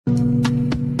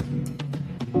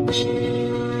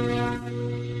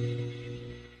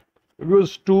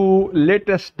Views to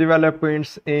latest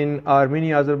developments in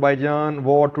Armenia Azerbaijan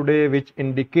war today, which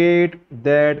indicate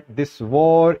that this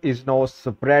war is now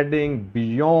spreading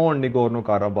beyond Nagorno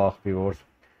Karabakh, viewers.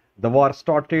 The war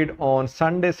started on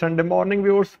Sunday morning,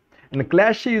 viewers, and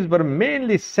clashes were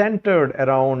mainly centered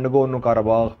around Nagorno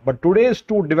Karabakh. But today's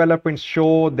two developments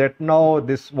show that now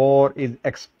this war is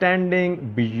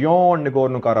extending beyond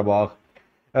Nagorno Karabakh.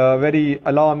 Very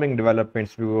alarming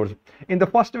developments, viewers. In the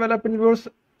first development, viewers,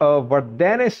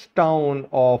 Vardenis town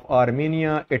of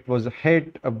Armenia, it was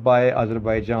hit by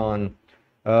Azerbaijan.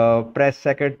 Press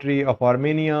Secretary of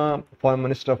Armenia, Foreign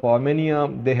Minister of Armenia,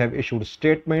 they have issued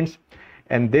statements,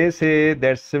 and they say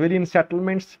that civilian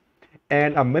settlements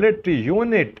and a military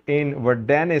unit in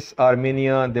Vardenis,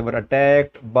 Armenia, they were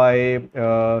attacked by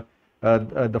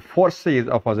the forces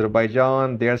of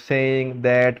Azerbaijan. They are saying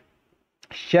that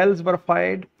shells were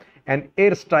fired and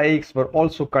airstrikes were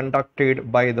also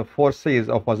conducted by the forces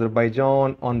of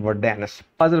Azerbaijan on Vardenis.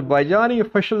 Azerbaijani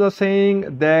officials are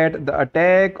saying that the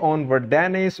attack on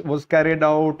Vardenis was carried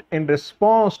out in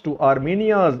response to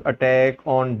Armenia's attack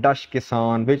on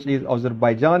Dashkesan, which is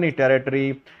Azerbaijani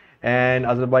territory. And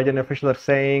Azerbaijani officials are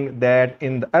saying that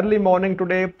in the early morning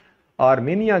today,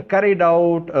 Armenia carried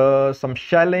out some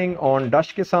shelling on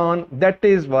Dashkesan. That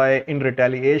is why, in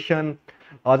retaliation,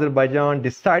 Azerbaijan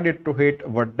decided to hit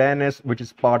Vardenis, which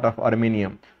is part of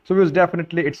Armenia. So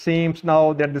it seems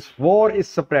now that this war is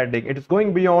spreading. It is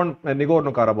going beyond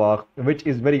Nagorno Karabakh, which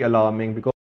is very alarming because